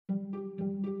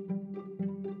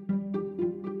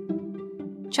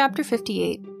Chapter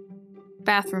 58.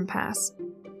 Bathroom Pass.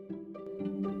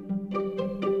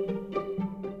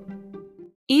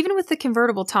 Even with the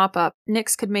convertible top-up,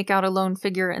 Nix could make out a lone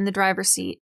figure in the driver's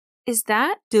seat. "Is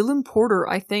that Dylan Porter,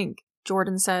 I think,"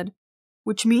 Jordan said.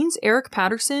 "Which means Eric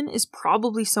Patterson is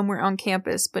probably somewhere on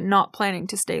campus, but not planning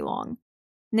to stay long."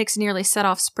 Nix nearly set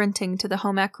off sprinting to the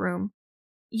home ec room.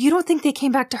 "You don't think they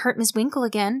came back to hurt Miss Winkle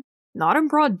again?" "Not in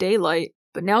broad daylight,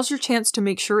 but now's your chance to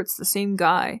make sure it's the same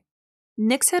guy."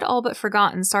 Nix had all but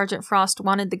forgotten Sergeant Frost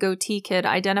wanted the goatee kid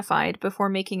identified before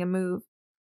making a move.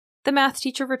 The math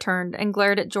teacher returned and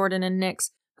glared at Jordan and Nix,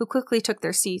 who quickly took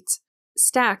their seats.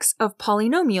 Stacks of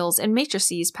polynomials and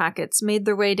matrices packets made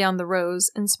their way down the rows,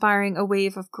 inspiring a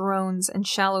wave of groans and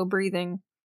shallow breathing.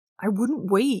 "I wouldn't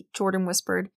wait," Jordan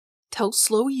whispered. "Tell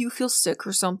Sloey you feel sick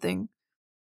or something."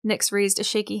 Nix raised a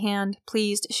shaky hand,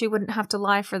 pleased she wouldn't have to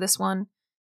lie for this one.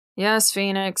 "Yes,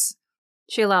 Phoenix."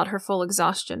 She allowed her full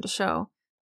exhaustion to show.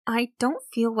 "I don't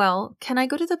feel well. Can I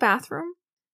go to the bathroom?"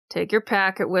 "Take your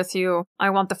packet with you. I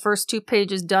want the first 2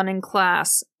 pages done in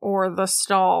class, or the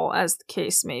stall, as the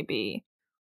case may be."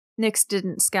 Nix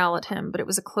didn't scowl at him, but it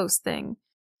was a close thing.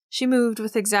 She moved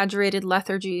with exaggerated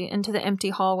lethargy into the empty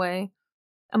hallway.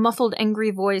 A muffled,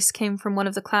 angry voice came from one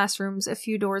of the classrooms a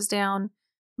few doors down.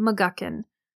 McGuckin.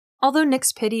 Although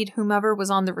Nix pitied whomever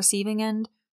was on the receiving end,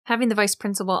 having the vice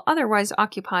principal otherwise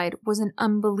occupied was an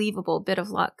unbelievable bit of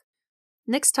luck.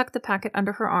 Nix tucked the packet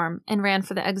under her arm and ran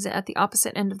for the exit at the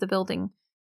opposite end of the building.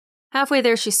 Halfway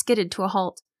there, she skidded to a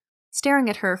halt. Staring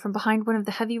at her from behind one of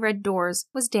the heavy red doors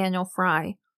was Daniel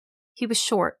Fry. He was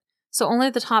short, so only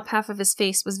the top half of his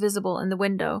face was visible in the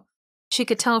window. She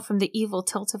could tell from the evil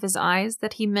tilt of his eyes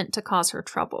that he meant to cause her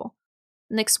trouble.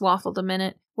 Nix waffled a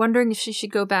minute, wondering if she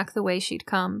should go back the way she'd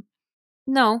come.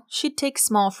 No, she'd take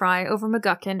Small Fry over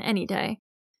McGuckin any day.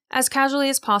 As casually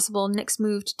as possible, Nix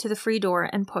moved to the free door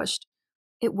and pushed.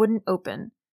 It wouldn't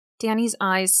open. Danny's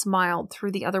eyes smiled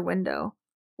through the other window.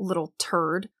 Little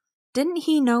turd. Didn't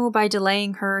he know by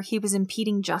delaying her he was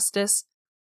impeding justice?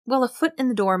 Well, a foot in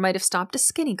the door might have stopped a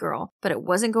skinny girl, but it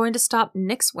wasn't going to stop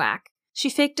Nix Whack.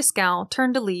 She faked a scowl,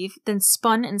 turned to leave, then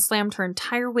spun and slammed her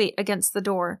entire weight against the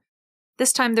door.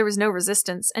 This time there was no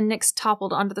resistance, and Nix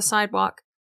toppled onto the sidewalk.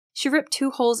 She ripped 2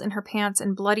 holes in her pants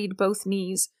and bloodied both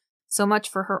knees. So much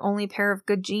for her only pair of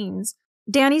good jeans.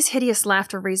 Danny's hideous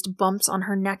laughter raised bumps on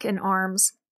her neck and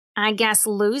arms. "I guess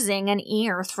losing an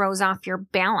ear throws off your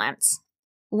balance.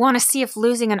 Want to see if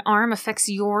losing an arm affects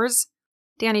yours?"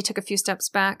 Danny took a few steps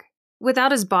back.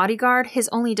 Without his bodyguard, his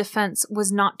only defense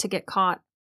was not to get caught.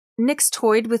 Nix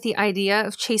toyed with the idea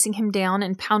of chasing him down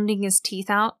and pounding his teeth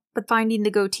out, but finding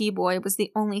the goatee boy was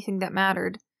the only thing that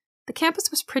mattered. The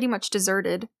campus was pretty much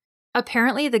deserted.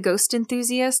 Apparently, the ghost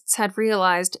enthusiasts had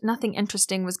realized nothing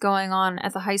interesting was going on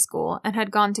at the high school and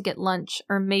had gone to get lunch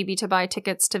or maybe to buy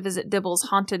tickets to visit Dibble's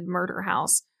haunted murder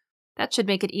house. That should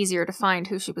make it easier to find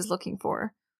who she was looking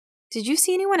for. "Did you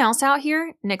see anyone else out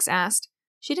here?" Nix asked.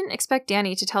 She didn't expect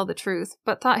Danny to tell the truth,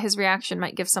 but thought his reaction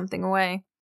might give something away.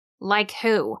 "Like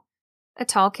who?" "A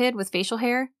tall kid with facial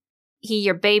hair." "He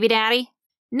your baby daddy?"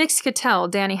 Nix could tell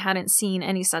Danny hadn't seen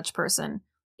any such person.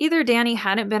 Either Danny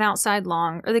hadn't been outside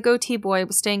long, or the goatee boy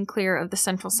was staying clear of the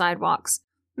central sidewalks.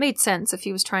 Made sense if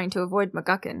he was trying to avoid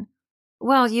McGuckin.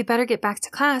 "Well, you'd better get back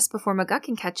to class before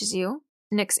McGuckin catches you."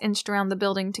 Nix inched around the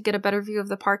building to get a better view of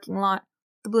the parking lot.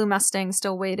 The blue Mustang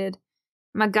still waited.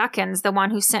 "McGuckin's the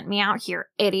one who sent me out here,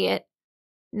 idiot."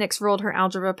 Nix rolled her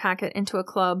algebra packet into a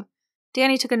club.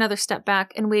 Danny took another step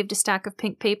back and waved a stack of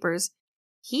pink papers.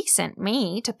 "He sent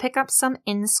me to pick up some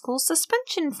in-school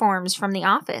suspension forms from the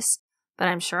office. But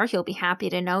I'm sure he'll be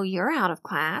happy to know you're out of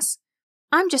class."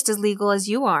 "I'm just as legal as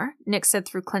you are," Nix said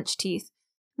through clenched teeth.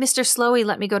 "Mr. Slowey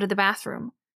let me go to the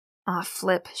bathroom." Aw,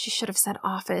 flip. She should have said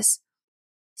office.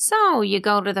 "So you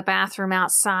go to the bathroom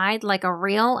outside like a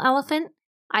real elephant?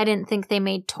 I didn't think they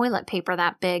made toilet paper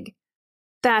that big."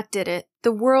 That did it.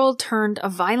 The world turned a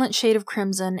violent shade of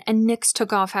crimson, and Nix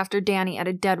took off after Danny at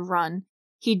a dead run.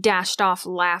 He dashed off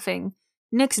laughing.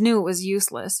 Nix knew it was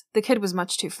useless. The kid was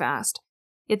much too fast.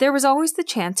 Yet there was always the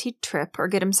chance he'd trip or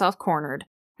get himself cornered,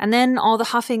 and then all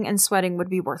the huffing and sweating would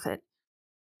be worth it.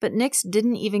 But Nix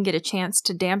didn't even get a chance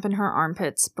to dampen her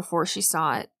armpits before she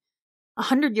saw it.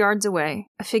 100 yards away,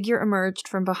 a figure emerged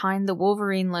from behind the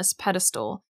Wolverine-less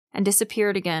pedestal and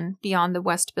disappeared again beyond the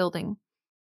west building.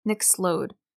 Nix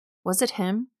slowed. Was it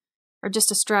him? Or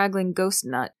just a straggling ghost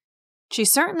nut? She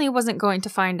certainly wasn't going to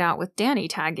find out with Danny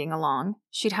tagging along.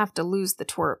 She'd have to lose the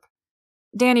twerp.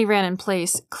 Danny ran in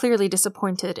place, clearly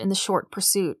disappointed in the short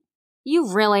pursuit.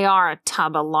 "You really are a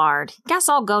tub of lard. Guess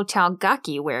I'll go tell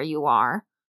Gucky where you are."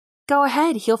 "Go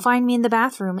ahead, he'll find me in the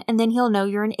bathroom, and then he'll know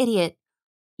you're an idiot."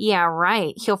 Yeah,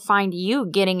 right. He'll find you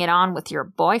getting it on with your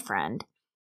boyfriend.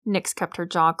 Nix kept her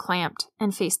jaw clamped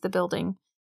and faced the building.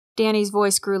 Danny's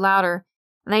voice grew louder.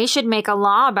 They should make a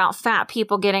law about fat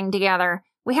people getting together.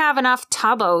 We have enough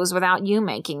tubbos without you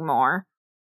making more.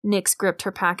 Nix gripped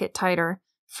her packet tighter.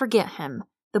 Forget him.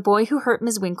 The boy who hurt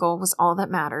Ms. Winkle was all that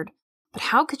mattered. But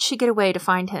how could she get away to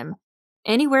find him?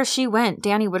 Anywhere she went,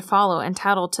 Danny would follow and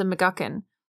tattle to McGuckin.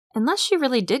 Unless she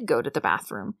really did go to the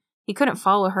bathroom. He couldn't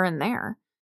follow her in there.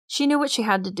 She knew what she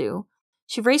had to do.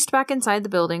 She raced back inside the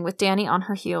building with Danny on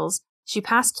her heels. She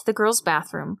passed the girls'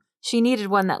 bathroom. She needed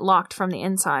one that locked from the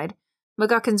inside.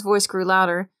 McGuckin's voice grew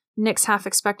louder. Nix half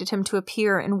expected him to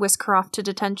appear and whisk her off to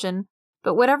detention.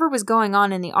 But whatever was going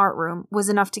on in the art room was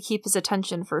enough to keep his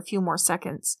attention for a few more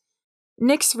seconds.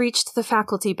 Nix reached the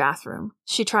faculty bathroom.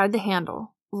 She tried the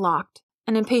handle. Locked.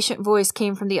 An impatient voice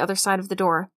came from the other side of the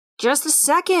door. Just a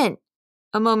second!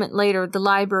 A moment later, the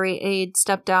library aide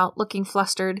stepped out, looking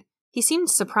flustered. He seemed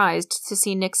surprised to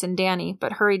see Nix and Danny,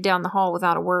 but hurried down the hall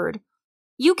without a word.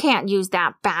 You can't use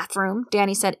that bathroom,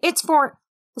 Danny said. It's for...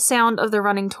 The sound of the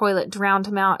running toilet drowned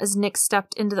him out as Nix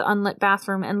stepped into the unlit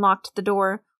bathroom and locked the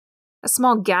door. A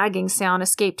small gagging sound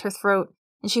escaped her throat,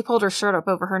 and she pulled her shirt up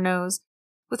over her nose.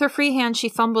 With her free hand, she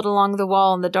fumbled along the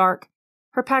wall in the dark.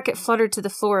 Her packet fluttered to the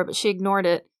floor, but she ignored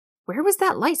it. Where was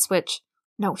that light switch?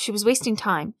 No, she was wasting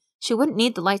time. She wouldn't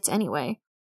need the lights anyway.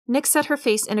 Nix set her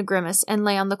face in a grimace and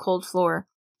lay on the cold floor.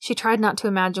 She tried not to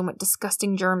imagine what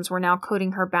disgusting germs were now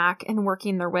coating her back and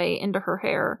working their way into her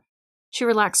hair. She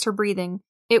relaxed her breathing.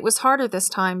 It was harder this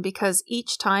time because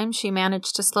each time she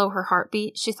managed to slow her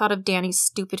heartbeat, she thought of Danny's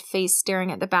stupid face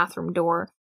staring at the bathroom door.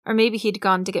 Or maybe he'd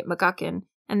gone to get McGuckin,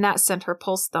 and that sent her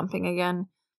pulse thumping again.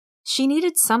 She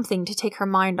needed something to take her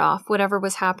mind off whatever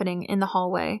was happening in the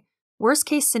hallway. Worst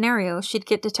case scenario, she'd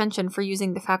get detention for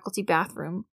using the faculty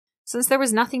bathroom. Since there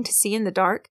was nothing to see in the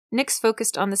dark, Nix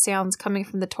focused on the sounds coming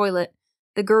from the toilet,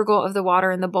 the gurgle of the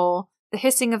water in the bowl, the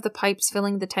hissing of the pipes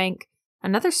filling the tank.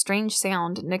 Another strange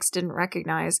sound Nix didn't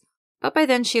recognize, but by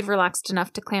then she had relaxed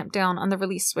enough to clamp down on the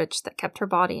release switch that kept her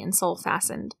body and soul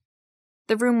fastened.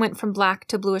 The room went from black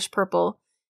to bluish-purple.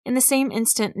 In the same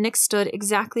instant, Nix stood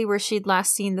exactly where she'd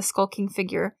last seen the skulking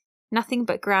figure, nothing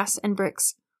but grass and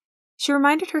bricks. She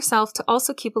reminded herself to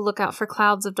also keep a lookout for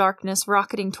clouds of darkness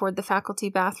rocketing toward the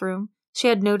faculty bathroom. She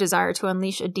had no desire to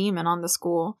unleash a demon on the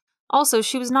school. Also,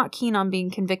 she was not keen on being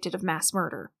convicted of mass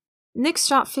murder. Nix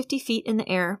shot 50 feet in the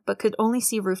air, but could only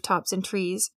see rooftops and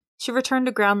trees. She returned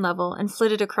to ground level and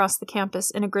flitted across the campus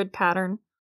in a grid pattern.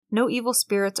 No evil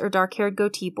spirits or dark-haired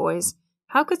goatee boys.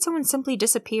 How could someone simply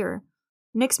disappear?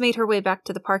 Nix made her way back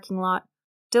to the parking lot.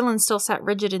 Dylan still sat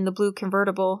rigid in the blue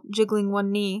convertible, jiggling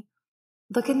one knee.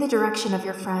 Look in the direction of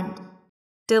your friend.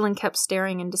 Dylan kept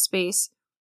staring into space.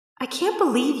 I can't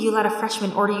believe you let a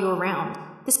freshman order you around.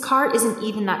 This car isn't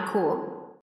even that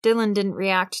cool. Dylan didn't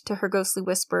react to her ghostly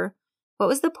whisper. What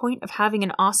was the point of having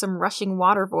an awesome rushing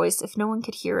water voice if no one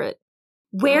could hear it?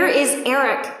 Where is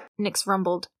Eric? Nix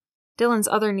rumbled. Dylan's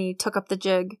other knee took up the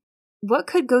jig. What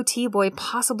could Goatee Boy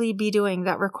possibly be doing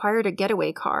that required a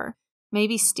getaway car?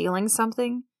 Maybe stealing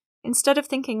something? Instead of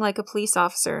thinking like a police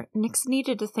officer, Nix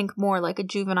needed to think more like a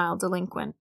juvenile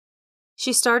delinquent.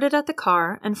 She started at the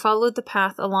car and followed the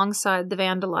path alongside the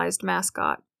vandalized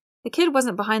mascot. The kid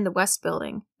wasn't behind the West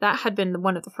Building. That had been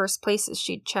one of the first places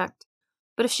she'd checked.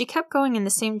 But if she kept going in the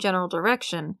same general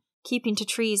direction, keeping to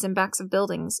trees and backs of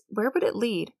buildings, where would it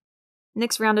lead?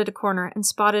 Nix rounded a corner and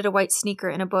spotted a white sneaker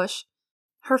in a bush.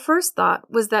 Her first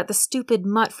thought was that the stupid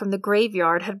mutt from the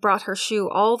graveyard had brought her shoe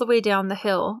all the way down the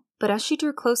hill, but as she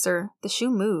drew closer, the shoe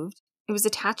moved. It was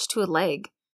attached to a leg.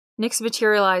 Nix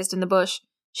materialized in the bush.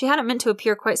 She hadn't meant to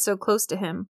appear quite so close to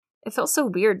him. It felt so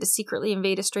weird to secretly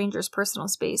invade a stranger's personal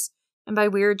space, and by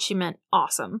weird she meant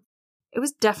awesome. It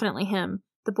was definitely him,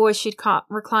 the boy she'd caught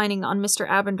reclining on Mr.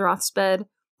 Abendroth's bed.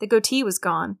 The goatee was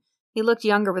gone. He looked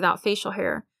younger without facial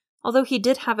hair, although he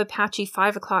did have a patchy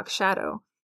 5 o'clock shadow.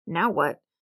 Now what?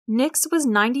 Nix was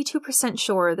 92%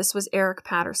 sure this was Eric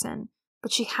Patterson,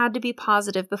 but she had to be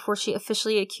positive before she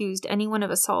officially accused anyone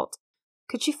of assault.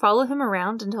 Could she follow him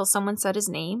around until someone said his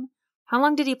name? How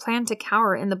long did he plan to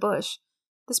cower in the bush?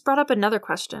 This brought up another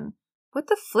question. What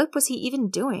the flip was he even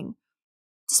doing?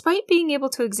 Despite being able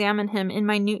to examine him in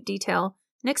minute detail,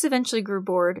 Nix eventually grew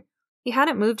bored. He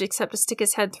hadn't moved except to stick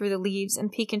his head through the leaves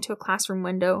and peek into a classroom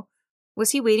window.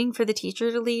 Was he waiting for the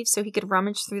teacher to leave so he could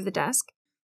rummage through the desk?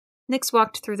 Nix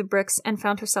walked through the bricks and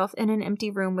found herself in an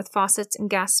empty room with faucets and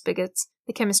gas spigots,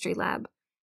 the chemistry lab.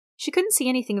 She couldn't see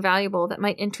anything valuable that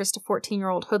might interest a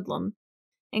 14-year-old hoodlum.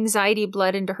 Anxiety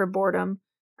bled into her boredom.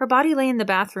 Her body lay in the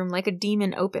bathroom like a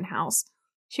demon open house.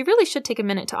 She really should take a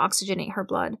minute to oxygenate her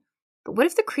blood. But what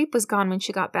if the creep was gone when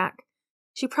she got back?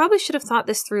 She probably should have thought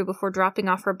this through before dropping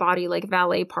off her body like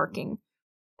valet parking.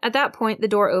 At that point, the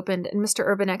door opened and Mr.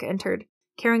 Urbanek entered,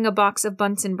 carrying a box of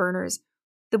Bunsen burners.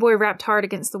 The boy rapped hard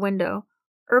against the window.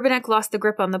 Urbanek lost the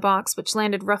grip on the box, which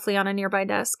landed roughly on a nearby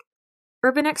desk.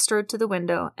 Urbanek strode to the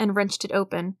window and wrenched it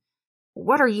open.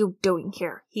 "What are you doing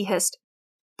here?" he hissed.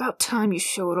 "About time you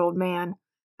showed, old man."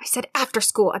 "I said after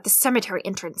school at the cemetery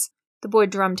entrance." The boy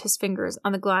drummed his fingers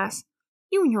on the glass.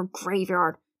 "You and your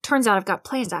graveyard. Turns out I've got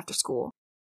plans after school."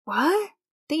 "What?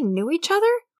 They knew each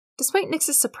other?" Despite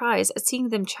Nix's surprise at seeing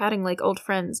them chatting like old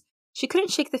friends, she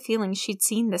couldn't shake the feeling she'd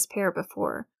seen this pair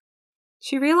before.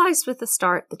 She realized with a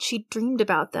start that she'd dreamed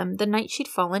about them the night she'd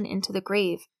fallen into the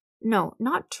grave. No,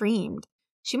 not dreamed.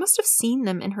 She must have seen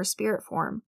them in her spirit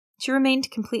form. She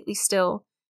remained completely still.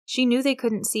 She knew they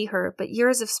couldn't see her, but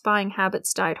years of spying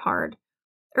habits died hard.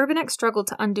 Urbanek struggled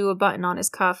to undo a button on his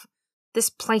cuff. "This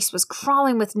place was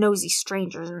crawling with nosy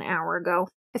strangers an hour ago.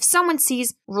 If someone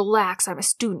sees, relax, I'm a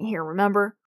student here,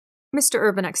 remember?" Mr.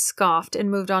 Urbanek scoffed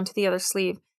and moved on to the other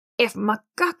sleeve. "If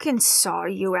McGuckin saw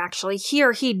you actually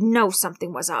here, he'd know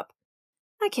something was up."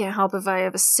 "I can't help if I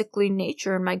have a sickly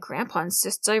nature and my grandpa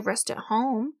insists I rest at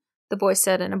home," the boy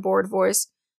said in a bored voice.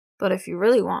 "But if you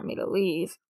really want me to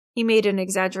leave..." He made an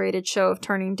exaggerated show of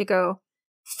turning to go.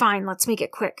 "Fine, let's make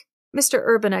it quick." Mr.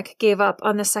 Urbanek gave up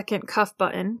on the second cuff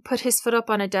button, put his foot up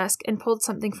on a desk, and pulled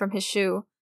something from his shoe.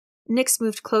 Nix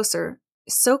moved closer,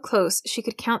 so close she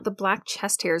could count the black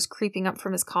chest hairs creeping up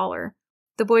from his collar.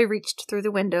 The boy reached through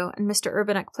the window, and Mr.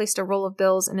 Urbanek placed a roll of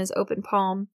bills in his open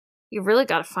palm. "You really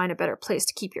gotta find a better place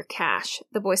to keep your cash,"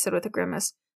 the boy said with a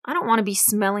grimace. "I don't want to be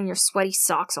smelling your sweaty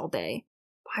socks all day."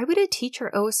 Why would a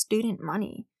teacher owe a student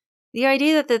money? The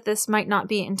idea that this might not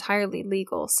be entirely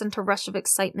legal sent a rush of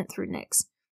excitement through Nix.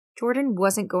 Jordan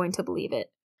wasn't going to believe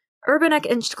it. Urbanek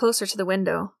inched closer to the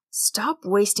window. "Stop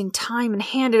wasting time and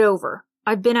hand it over.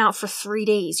 I've been out for 3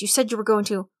 days. You said you were going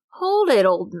to..." "Hold it,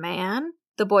 old man."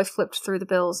 The boy flipped through the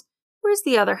bills. "Where's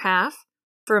the other half?"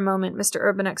 For a moment, Mr.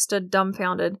 Urbanek stood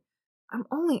dumbfounded. "I'm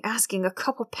only asking a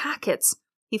couple packets,"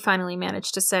 he finally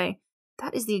managed to say.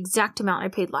 "That is the exact amount I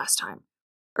paid last time."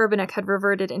 Urbanek had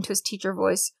reverted into his teacher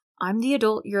voice. "I'm the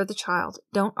adult, you're the child.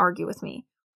 Don't argue with me."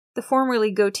 The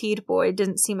formerly goateed boy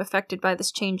didn't seem affected by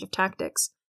this change of tactics.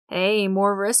 "Hey,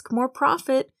 more risk, more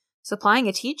profit. Supplying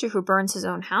a teacher who burns his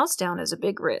own house down is a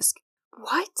big risk."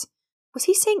 What? Was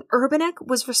he saying Urbanek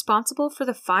was responsible for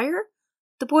the fire?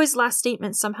 The boy's last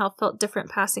statement somehow felt different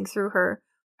passing through her.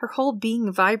 Her whole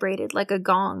being vibrated like a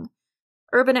gong.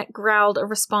 Urbanek growled a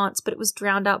response, but it was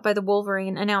drowned out by the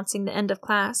Wolverine announcing the end of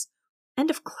class. End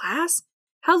of class?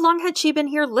 How long had she been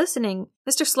here listening?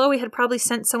 Mr. Slowey had probably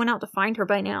sent someone out to find her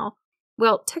by now.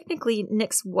 Well, technically,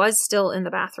 Nix was still in the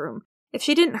bathroom. If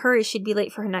she didn't hurry, she'd be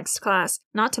late for her next class,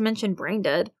 not to mention brain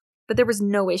dead. But there was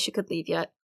no way she could leave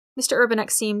yet. Mr.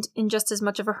 Urbanek seemed in just as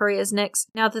much of a hurry as Nix,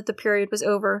 now that the period was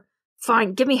over.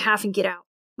 "Fine, give me half and get out."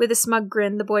 With a smug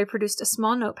grin, the boy produced a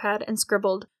small notepad and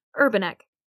scribbled, "Urbanek,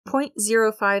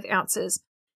 0.05 ounces.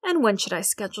 And when should I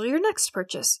schedule your next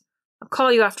purchase?" "I'll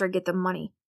call you after I get the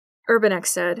money," Urbanek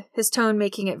said, his tone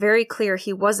making it very clear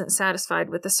he wasn't satisfied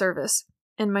with the service.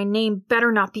 "And my name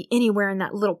better not be anywhere in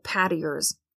that little pad of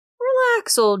yours."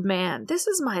 "Relax, old man. This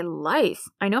is my life.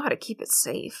 I know how to keep it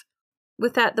safe."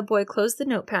 With that, the boy closed the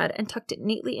notepad and tucked it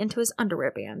neatly into his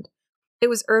underwear band. It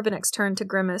was Urbanek's turn to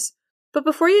grimace. But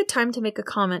before he had time to make a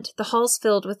comment, the halls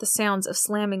filled with the sounds of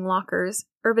slamming lockers.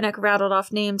 Urbanek rattled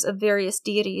off names of various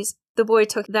deities. The boy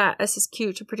took that as his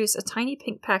cue to produce a tiny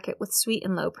pink packet with Sweet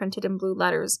and Low printed in blue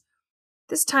letters.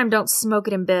 "This time don't smoke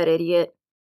it in bed, idiot."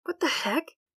 What the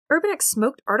heck? Urbanek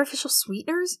smoked artificial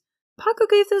sweeteners? Paco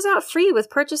gave those out free with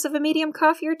purchase of a medium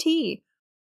coffee or tea.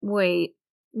 Wait.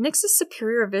 Nix's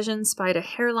superior vision spied a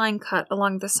hairline cut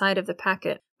along the side of the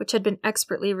packet, which had been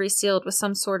expertly resealed with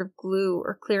some sort of glue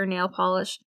or clear nail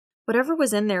polish. Whatever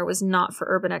was in there was not for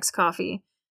Urbanek's coffee.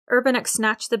 Urbanek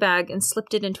snatched the bag and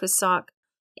slipped it into his sock.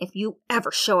 "If you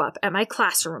ever show up at my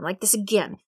classroom like this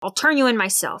again, I'll turn you in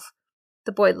myself."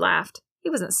 The boy laughed. He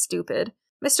wasn't stupid.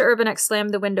 Mr. Urbanek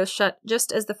slammed the window shut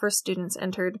just as the first students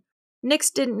entered.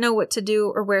 Nix didn't know what to do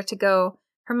or where to go.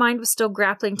 Her mind was still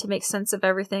grappling to make sense of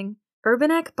everything.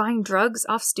 Urbanek buying drugs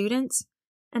off students?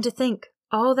 And to think,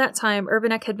 all that time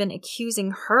Urbanek had been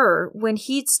accusing her when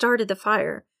he'd started the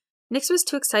fire. Nix was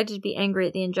too excited to be angry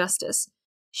at the injustice.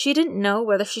 She didn't know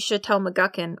whether she should tell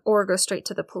McGuckin or go straight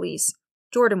to the police.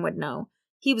 Jordan would know.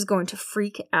 He was going to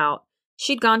freak out.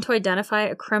 She'd gone to identify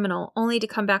a criminal, only to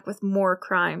come back with more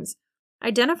crimes.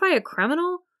 Identify a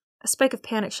criminal? A spike of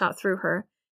panic shot through her.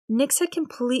 Nix had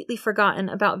completely forgotten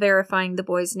about verifying the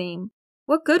boy's name.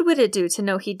 What good would it do to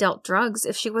know he dealt drugs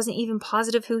if she wasn't even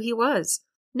positive who he was?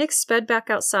 Nix sped back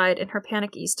outside and her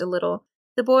panic eased a little.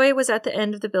 The boy was at the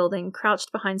end of the building,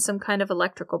 crouched behind some kind of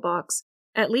electrical box.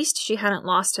 At least she hadn't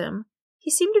lost him. He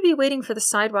seemed to be waiting for the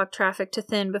sidewalk traffic to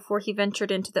thin before he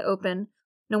ventured into the open.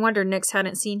 No wonder Nix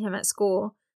hadn't seen him at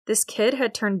school. This kid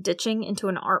had turned ditching into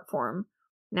an art form.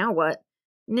 Now what?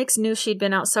 Nix knew she'd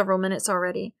been out several minutes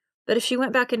already, but if she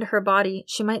went back into her body,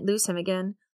 she might lose him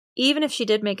again. Even if she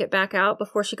did make it back out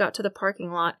before she got to the parking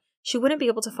lot, she wouldn't be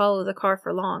able to follow the car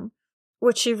for long.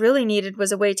 What she really needed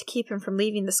was a way to keep him from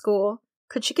leaving the school.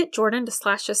 Could she get Jordan to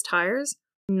slash his tires?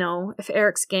 No, if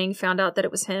Eric's gang found out that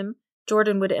it was him,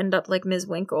 Jordan would end up like Ms.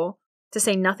 Winkle, to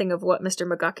say nothing of what Mr.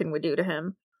 McGuckin would do to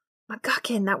him.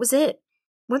 McGuckin, that was it.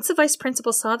 Once the vice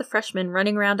principal saw the freshman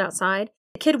running around outside,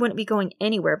 the kid wouldn't be going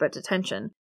anywhere but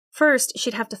detention. First,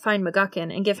 she'd have to find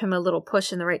McGuckin and give him a little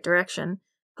push in the right direction.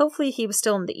 Hopefully he was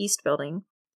still in the East Building.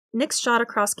 Nix shot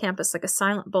across campus like a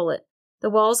silent bullet. The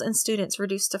walls and students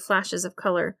reduced to flashes of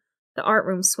color. The art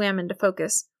room swam into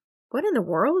focus. What in the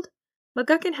world?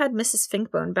 McGuckin had Mrs.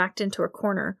 Finkbone backed into a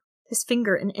corner, his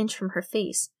finger an inch from her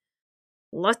face.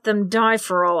 Let them die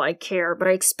for all I care, but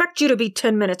I expect you to be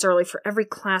 10 minutes early for every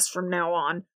class from now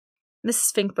on.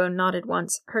 Mrs. Finkbone nodded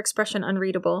once, her expression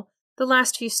unreadable. The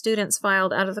last few students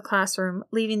filed out of the classroom,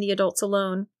 leaving the adults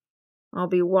alone. I'll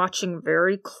be watching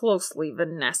very closely,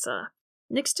 Vanessa.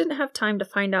 Nix didn't have time to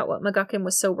find out what McGuckin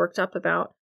was so worked up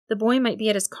about. The boy might be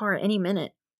at his car any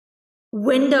minute.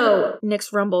 Window!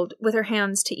 Nix rumbled, with her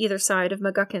hands to either side of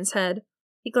McGuckin's head.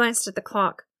 He glanced at the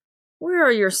clock. Where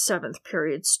are your 7th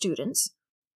period students?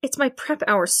 It's my prep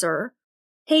hour, sir.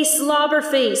 Hey,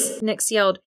 Slobberface! Nix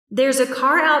yelled. There's a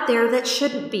car out there that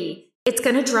shouldn't be. It's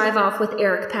gonna drive off with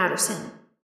Eric Patterson.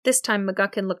 This time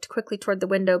McGuckin looked quickly toward the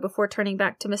window before turning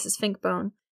back to Mrs.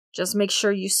 Finkbone. Just make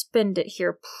sure you spend it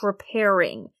here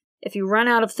preparing. If you run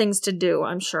out of things to do,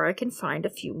 I'm sure I can find a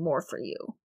few more for you.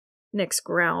 Nix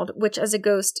growled, which as a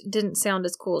ghost didn't sound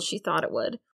as cool as she thought it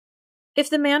would. If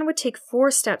the man would take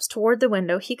 4 steps toward the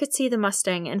window, he could see the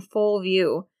Mustang in full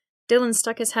view. Dylan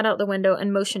stuck his head out the window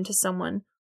and motioned to someone.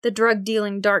 The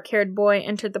drug-dealing, dark-haired boy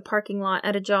entered the parking lot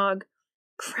at a jog.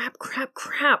 Crap, crap,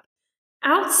 crap!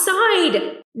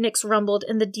 Outside! Nix rumbled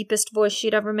in the deepest voice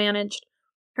she'd ever managed.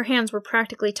 Her hands were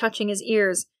practically touching his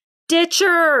ears.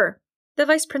 Ditcher! The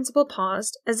vice principal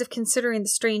paused, as if considering the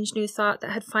strange new thought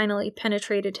that had finally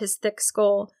penetrated his thick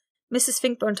skull. Mrs.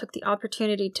 Finkbone took the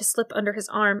opportunity to slip under his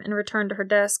arm and return to her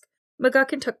desk.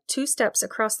 McGuckin took 2 steps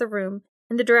across the room,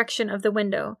 in the direction of the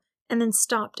window, and then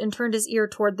stopped and turned his ear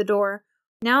toward the door.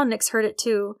 Now Nix heard it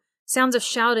too. Sounds of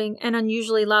shouting and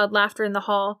unusually loud laughter in the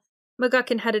hall.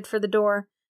 McGuckin headed for the door.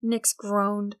 Nix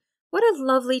groaned. What a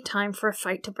lovely time for a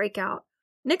fight to break out.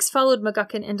 Nix followed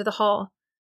McGuckin into the hall.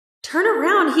 Turn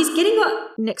around, he's getting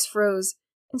up! Nix froze.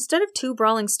 Instead of 2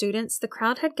 brawling students, the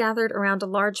crowd had gathered around a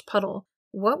large puddle.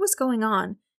 What was going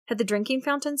on? Had the drinking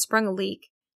fountain sprung a leak?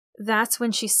 That's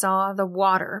when she saw the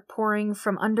water pouring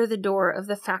from under the door of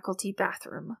the faculty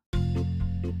bathroom.